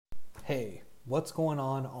Hey, what's going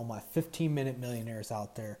on, all my 15-minute millionaires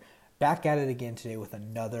out there? Back at it again today with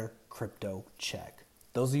another crypto check.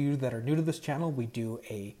 Those of you that are new to this channel, we do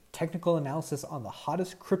a technical analysis on the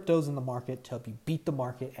hottest cryptos in the market to help you beat the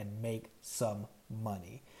market and make some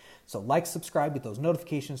money. So like, subscribe, get those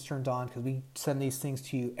notifications turned on because we send these things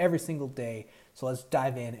to you every single day. So let's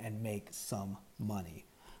dive in and make some money.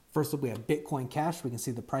 First up, we have Bitcoin Cash. We can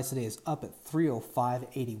see the price today is up at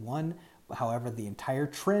 305.81. However, the entire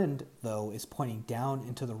trend, though, is pointing down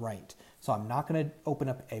and to the right. So I'm not going to open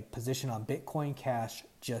up a position on Bitcoin Cash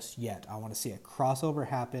just yet. I want to see a crossover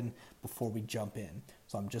happen before we jump in.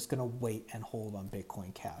 So I'm just going to wait and hold on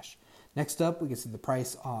Bitcoin Cash. Next up, we can see the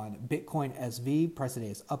price on Bitcoin SV. Price today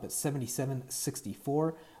is up at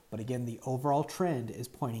 77.64. But again, the overall trend is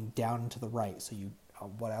pointing down and to the right. So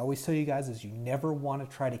what I always tell you guys is you never want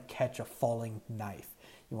to try to catch a falling knife.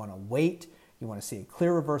 You want to wait. You want to see a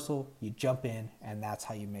clear reversal, you jump in, and that's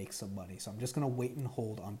how you make some money. So I'm just going to wait and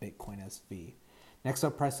hold on Bitcoin SV. Next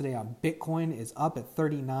up, price today on Bitcoin is up at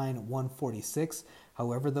 39,146.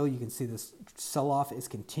 However, though, you can see this sell-off is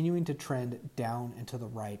continuing to trend down and to the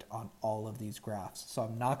right on all of these graphs. So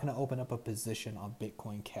I'm not going to open up a position on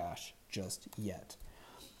Bitcoin Cash just yet.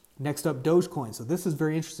 Next up, Dogecoin. So this is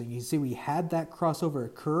very interesting. You can see we had that crossover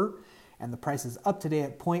occur, and the price is up today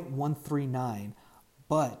at 0.139.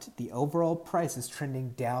 But the overall price is trending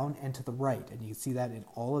down and to the right. And you can see that in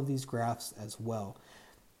all of these graphs as well.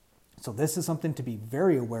 So this is something to be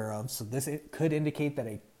very aware of. So it could indicate that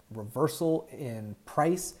a reversal in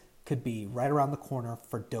price could be right around the corner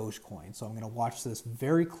for Dogecoin. So I'm going to watch this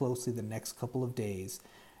very closely the next couple of days.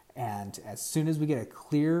 And as soon as we get a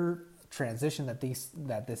clear transition that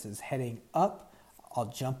this is heading up, I'll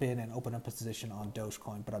jump in and open up a position on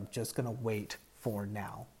Dogecoin. But I'm just going to wait for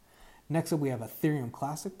now. Next up, we have Ethereum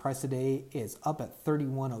Classic. Price today is up at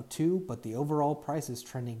 31.02, but the overall price is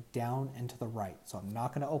trending down and to the right. So I'm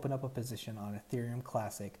not going to open up a position on Ethereum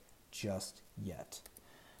Classic just yet.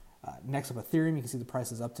 Next up, Ethereum. You can see the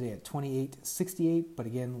price is up today at 28.68, but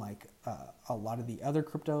again, like a lot of the other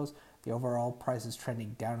cryptos, the overall price is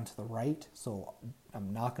trending down and to the right. So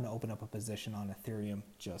I'm not going to open up a position on Ethereum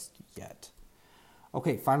just yet.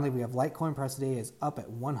 Okay, finally, we have Litecoin. Price today is up at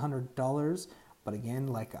 $100. But again,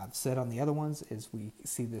 like I've said on the other ones, is we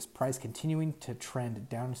see this price continuing to trend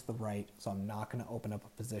down to the right. So I'm not going to open up a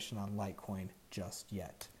position on Litecoin just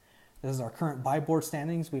yet. This is our current buy board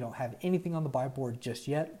standings. We don't have anything on the buy board just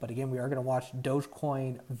yet. But again, we are going to watch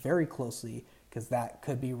Dogecoin very closely because that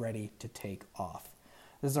could be ready to take off.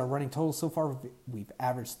 This is our running total so far. We've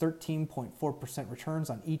averaged 13.4% returns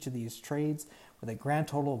on each of these trades with a grand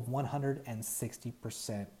total of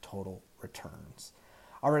 160% total returns.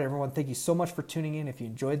 All right, everyone, thank you so much for tuning in. If you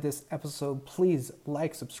enjoyed this episode, please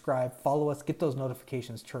like, subscribe, follow us, get those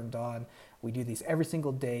notifications turned on. We do these every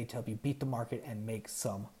single day to help you beat the market and make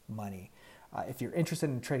some money. If you're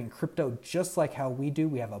interested in trading crypto just like how we do,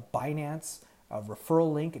 we have a Binance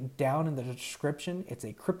referral link down in the description. It's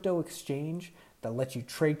a crypto exchange that lets you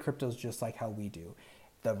trade cryptos just like how we do.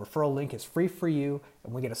 The referral link is free for you,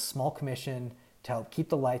 and we get a small commission to help keep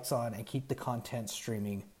the lights on and keep the content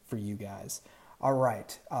streaming for you guys. All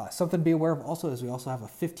right, something to be aware of also is we also have a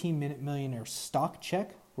 15-minute millionaire stock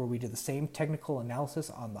check where we do the same technical analysis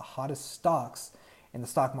on the hottest stocks in the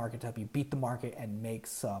stock market to help you beat the market and make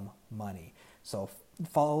some money. So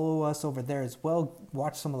follow us over there as well.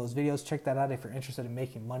 Watch some of those videos. Check that out if you're interested in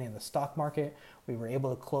making money in the stock market. We were able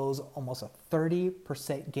to close almost a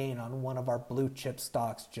 30% gain on one of our blue chip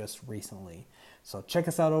stocks just recently. So check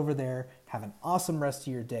us out over there. Have an awesome rest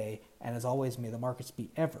of your day. And as always, may the markets be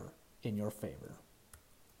ever in your favor.